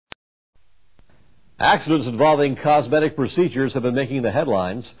Accidents involving cosmetic procedures have been making the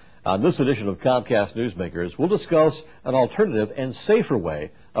headlines. On this edition of Comcast Newsmakers, we'll discuss an alternative and safer way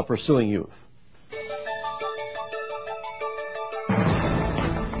of pursuing youth.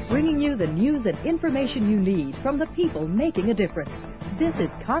 Bringing you the news and information you need from the people making a difference. This is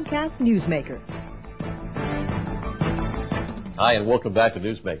Comcast Newsmakers. Hi, and welcome back to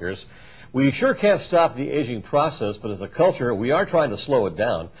Newsmakers. We sure can't stop the aging process, but as a culture, we are trying to slow it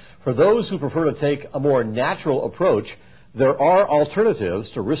down. For those who prefer to take a more natural approach, there are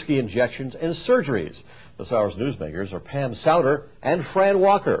alternatives to risky injections and surgeries. This hour's Newsmakers are Pam Souter and Fran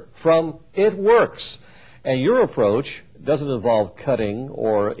Walker from It Works. And your approach doesn't involve cutting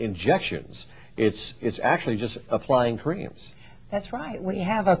or injections. It's actually just applying creams. That's right. We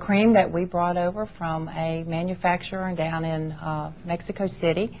have a cream that we brought over from a manufacturer down in Mexico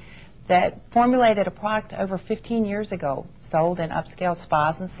City that formulated a product over 15 years ago, sold in upscale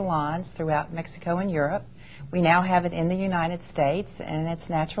spas and salons throughout Mexico and Europe. We now have it in the United States, and it's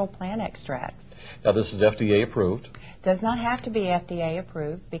natural plant extracts. Now, this is FDA approved. Does not have to be FDA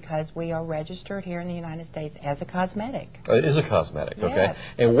approved because we are registered here in the United States as a cosmetic. It is a cosmetic, yes. Okay.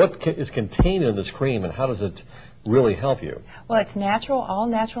 And what is contained in this cream, and how does it really help you? Well, it's natural, all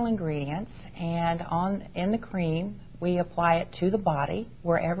natural ingredients, and in the cream, we apply it to the body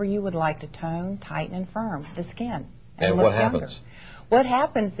wherever you would like to tone, tighten, and firm the skin. And look what younger. happens? What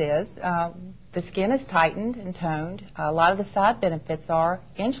happens is the skin is tightened and toned. A lot of the side benefits are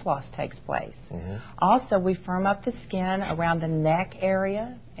inch loss takes place. Mm-hmm. Also, we firm up the skin around the neck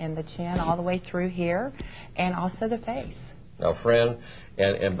area and the chin all the way through here, and also the face. Now, Fran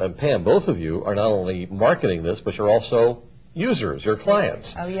and Pam, both of you are not only marketing this, but you're also users, your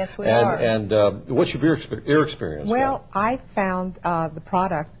clients. Oh, yes, we are. And what's your experience? Well, I found the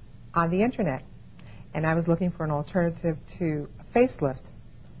product on the internet, and I was looking for an alternative to a facelift.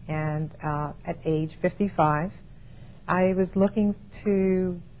 And at age 55, I was looking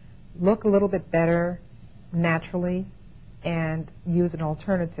to look a little bit better naturally and use an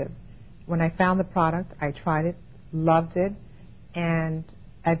alternative. When I found the product, I tried it, loved it, and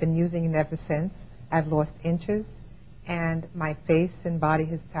I've been using it ever since. I've lost inches, and my face and body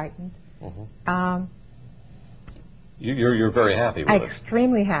has tightened. Mm-hmm. You're very happy with it.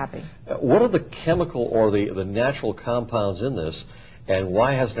 Extremely happy. What are the chemical or the natural compounds in this, and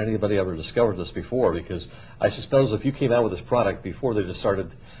why hasn't anybody ever discovered this before? Because I suppose if you came out with this product before they just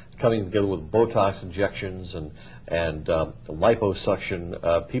started coming together with Botox injections and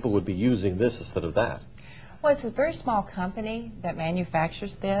liposuction, people would be using this instead of that. Well, it's a very small company that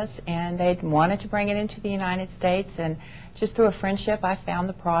manufactures this, and they wanted to bring it into the United States, and just through a friendship, I found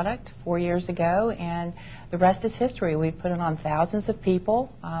the product 4 years ago, and the rest is history. We've put it on thousands of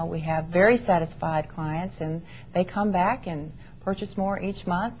people. We have very satisfied clients, and they come back and purchase more each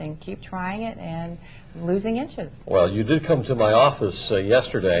month and keep trying it and losing inches. Well, you did come to my office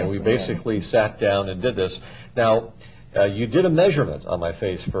yesterday, and Yes, we we basically sat down and did this. Now, you did a measurement on my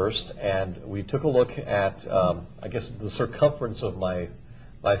face first, and we took a look at, I guess, the circumference of my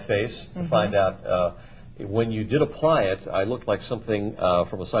face to find out when you did apply it, I looked like something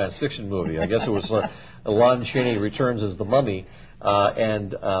from a science fiction movie. I guess it was Lon Chaney returns as the mummy,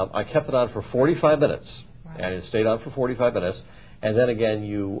 and I kept it on for 45 minutes, right. And it stayed on for 45 minutes, and then again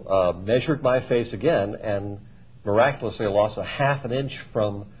you measured my face again, and miraculously I lost a ½ an inch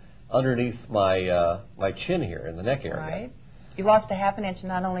from underneath my my chin here in the neck area. Right. You lost a ½ an inch, and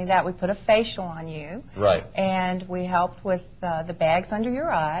not only that, we put a facial on you. Right. And we helped with the bags under your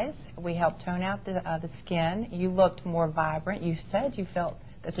eyes. We helped tone out the skin. You looked more vibrant. You said you felt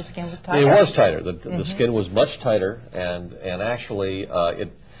that the skin was tighter. It was tighter. The skin was much tighter, and actually, matter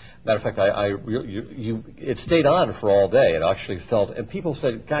of fact, it stayed on for all day. It actually felt, and people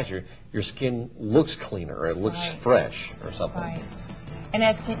said, "Gosh, your skin looks cleaner. It looks fresh, or something." Right. And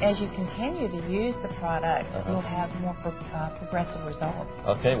as you continue to use the product, you'll have more progressive results.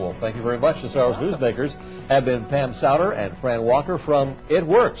 Okay, well, thank you very much. This hour's Newsmakers have been Pam Souter and Fran Walker from It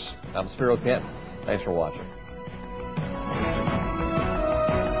Works. I'm Spiro Kent. Thanks for watching.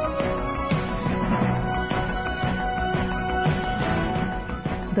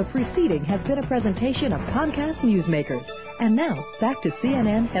 The preceding has been a presentation of Comcast Newsmakers. And now, back to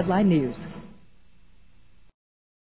CNN Headline News.